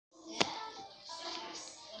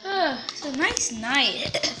a nice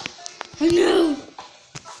night. I know.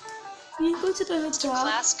 You go to the hotel.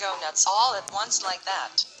 Class go nuts all at once like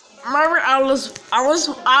that.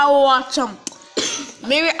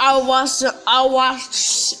 Maybe I'll watch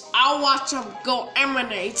them go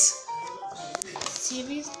emanate.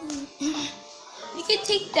 Seriously? You can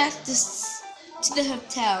take that to the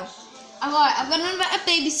hotel. Alright, I'm gonna invite a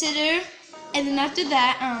babysitter, and then after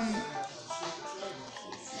that,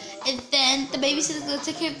 and then the babysitter's gonna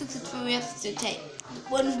take care of the kids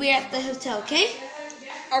when we're at the hotel, okay?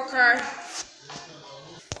 Okay.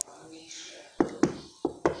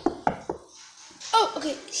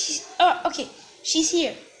 Oh, okay. She's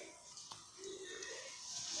here.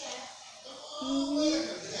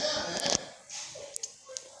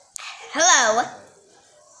 Hello.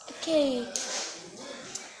 Okay.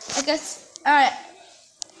 I guess. Alright.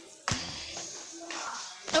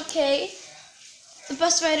 Okay. The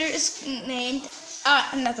bus rider is named.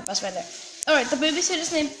 Not the bus rider. Alright, the babysitter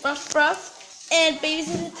is named Ruff. And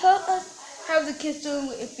babysitter tell us how the kids doing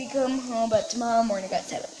if we come home by tomorrow morning at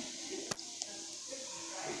 7.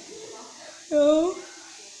 So,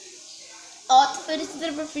 all the food is in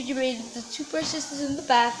the refrigerator, the toothbrushes is in the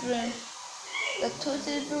bathroom, the toilet is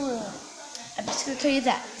in the room. I'm just gonna tell you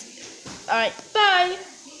that. Alright, bye!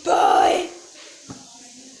 Bye!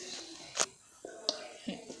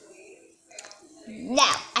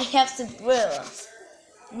 Now, I have some rules.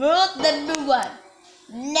 Rule number 1.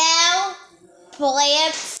 No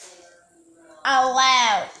plants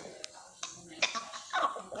allowed.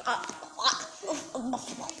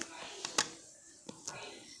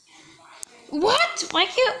 What? Why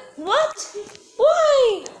can't? What?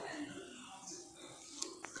 Why?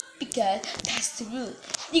 Because that's the rule.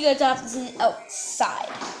 You gotta have to sit outside.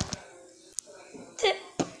 But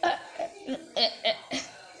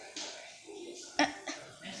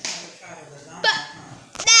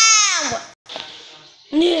now!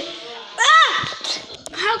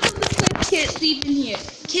 How come the kids can't sleep in here?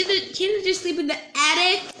 Kids just sleep in the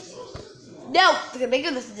attic? No, because they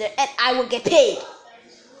can listen to it and I will get paid.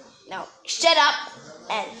 Now, shut up,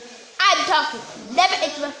 and I'm talking. Never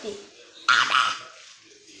interrupt me.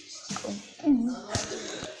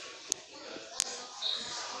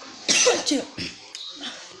 Two.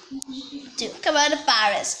 Come out of the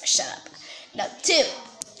forest. Shut up. Now, 2.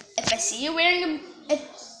 If I see you if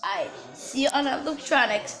I see you on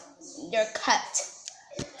electronics, you're cut.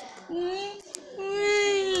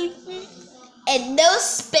 And no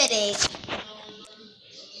spitting.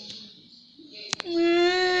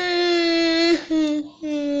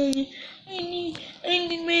 I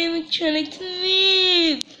need my electronics to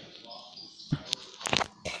leave.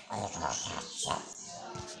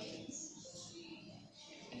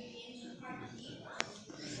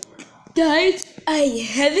 Guys, I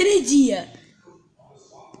have an idea.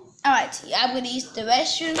 Alright, I'm gonna use the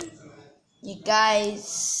restroom. You guys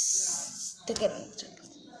stick it on the top.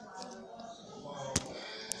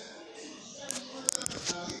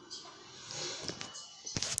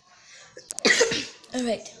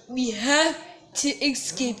 Alright, we have to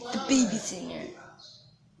escape the babysitter.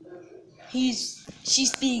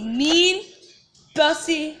 She's being mean,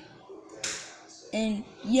 bossy, and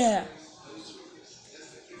yeah.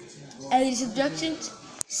 And these instructions,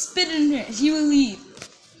 spit in her, she will leave.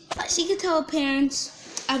 She can tell her parents,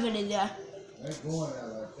 I'm gonna die.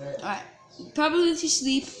 Alright, probably to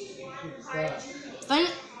sleep. Find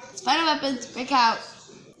a weapons, break out,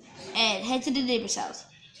 and head to the neighbor's house.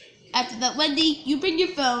 After that, Wendy, you bring your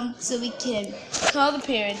phone so we can call the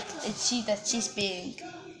parent and see that she's being,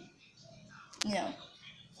 a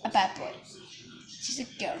bad boy. She's a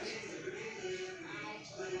girl.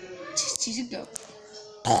 She's a girl.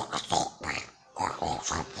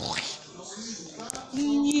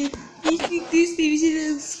 Yeah, I think this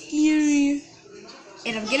babysitter looks scary.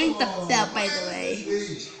 And I'm getting thumbed out, by the way.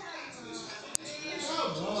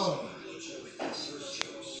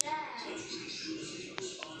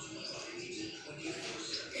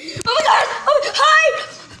 Oh my god! Oh, hi!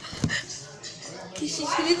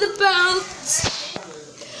 She's hitting the bounce.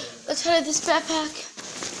 Let's head out this backpack.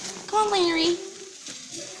 Come on, Larry.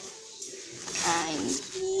 I'm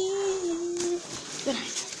here. Good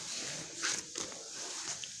night.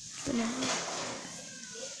 Good night.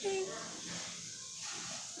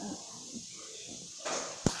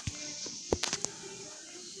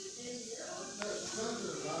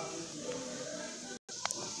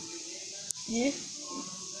 Yeah.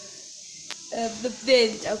 The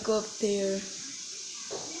vent, I'll go up there.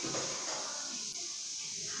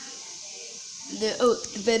 The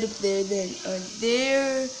bed up there, then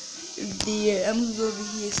there, there. I'm gonna go over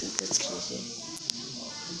here since that's closer.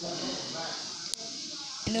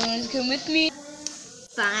 No one's come with me.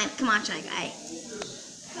 Fine. Come on, Shy Guy.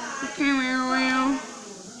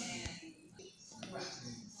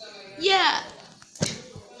 Yeah.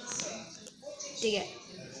 Dig it.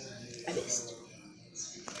 I missed.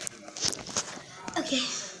 Okay.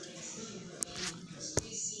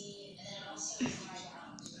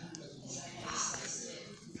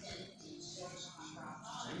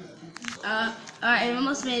 Alright, I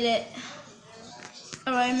almost made it.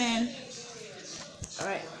 Alright, man.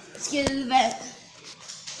 Alright, let's get to the vet.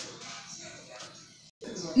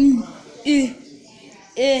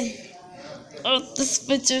 Oh, the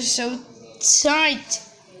splits are so tight.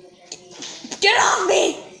 Get off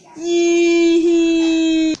me!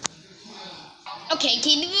 Okay,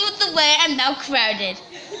 can you move the way? I'm now crowded.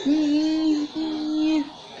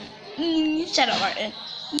 Shut up, Martin.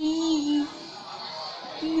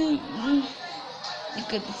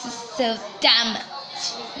 Because this is so dumb.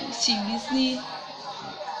 Seriously?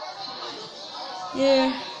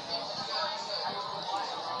 Yeah.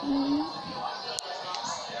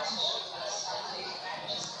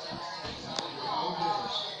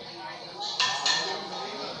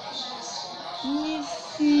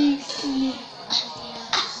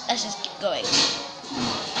 Let's just keep going.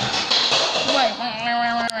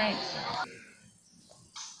 Right.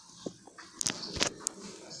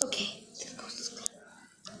 Okay.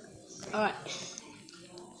 Alright.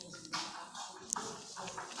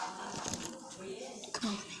 Come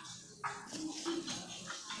on.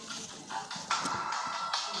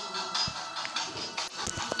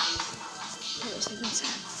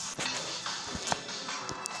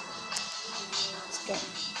 Let's go.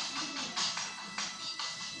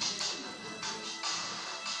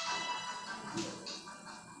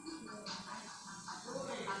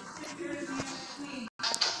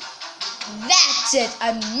 That's it.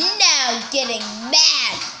 I'm now getting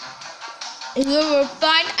mad. If you were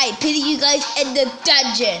fine, I pity you guys in the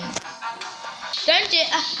dungeon.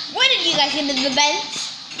 When did you guys get into the vents?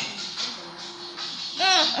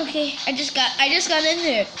 Oh, okay. I just got in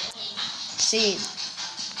there. See.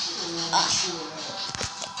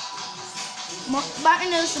 Martin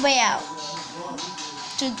knows the way out.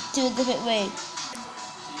 To a different way.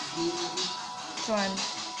 Fun.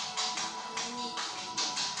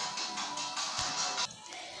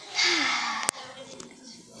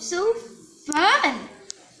 So fun!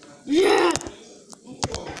 Yeah!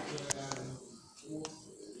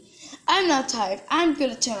 I'm not tired. I'm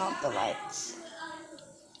gonna turn off the lights.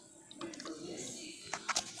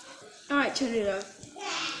 Alright, turn it off.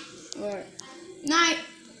 Alright. Night!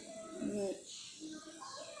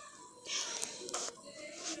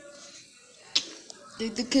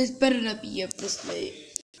 The kids better not be up this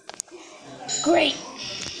late. Great!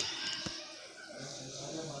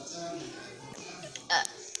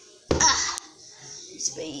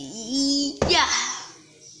 Yeah!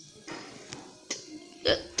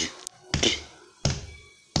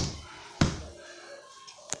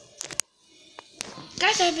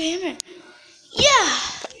 Guys, I have a hammer. Yeah!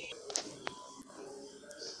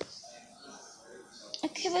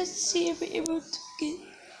 Okay, let's see if we're able to get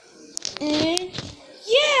in.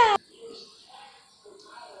 Yeah!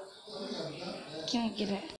 Can't get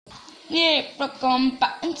it. Yeah, but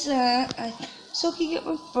back inside. So I can get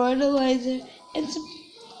my fertilizer and some.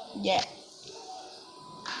 Yeah.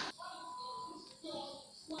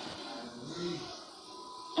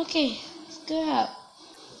 Okay, let's go out.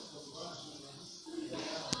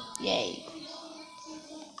 Yay.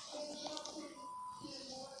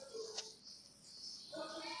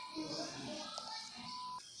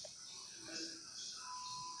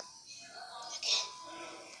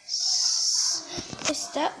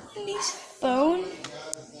 Is that Wendy's phone?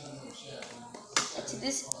 Actually,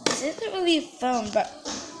 this isn't really a phone, but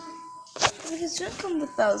it's gonna come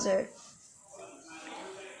with Bowser.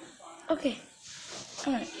 Okay.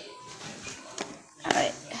 Alright.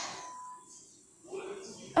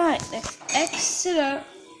 Alright, let's exit out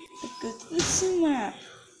and go to the cinema.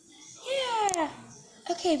 Yeah!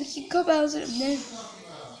 Okay, we can go Bowser and then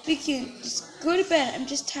we can just go to bed. I'm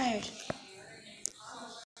just tired.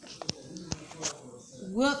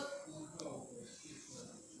 Whoop.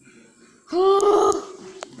 Oh!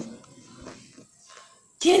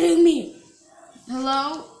 Kidding me?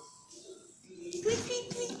 Hello?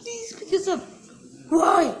 Please pick us up.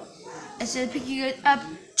 Why? I said pick you guys up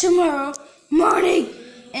tomorrow morning.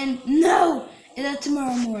 And no, it's not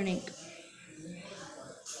tomorrow morning.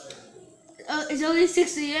 It's only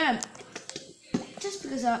 6 a.m. Just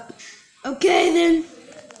pick us up. Okay then.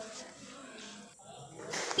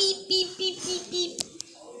 Beep, beep, beep, beep, beep.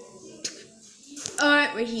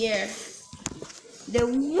 Alright, we're here.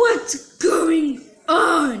 Then what's going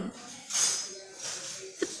on?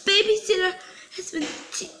 The babysitter has been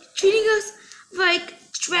treating us like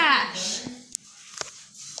trash.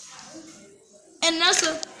 And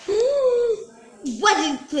also, What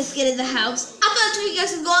did Chris get in the house? I thought you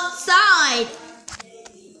guys would go outside.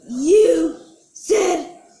 you said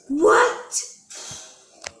what?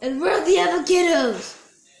 And where are the other kiddos?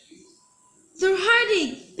 They're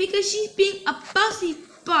hiding because she's being a bossy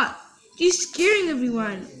bot. She's scaring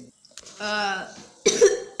everyone. Hide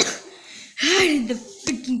in the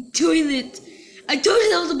freaking toilet. I told you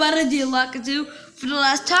that was a bad idea, Lakitu. For the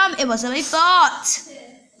last time, it wasn't my fault.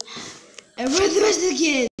 And where's the rest of the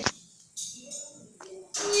kids?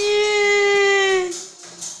 Yeah.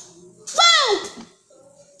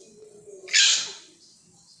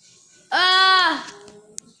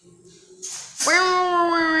 Whoa!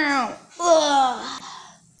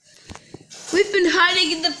 We've been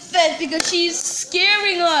hiding in the fence because she's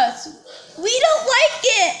scaring us. We don't like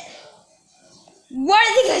it. Why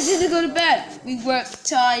did you guys need to go to bed? We were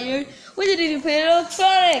tired. We didn't even play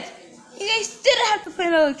electronics. You guys didn't have to play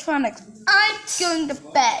electronics. I'm going to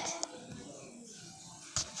bed.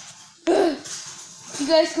 You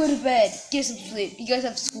guys go to bed. Get some sleep. You guys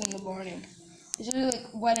have school in the morning. It's only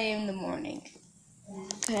like 1 a.m. in the morning.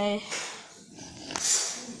 Okay.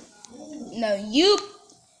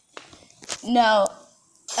 Now,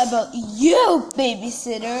 about you,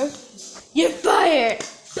 babysitter. You're fired.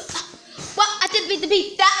 Well, I didn't mean to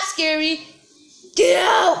be that scary. Get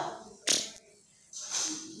out.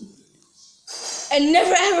 And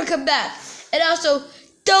never ever come back. And also,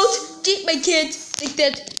 don't treat my kids like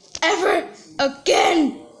that ever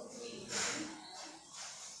again.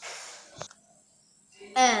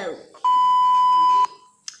 Oh.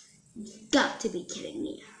 Got to be kidding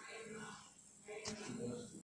me.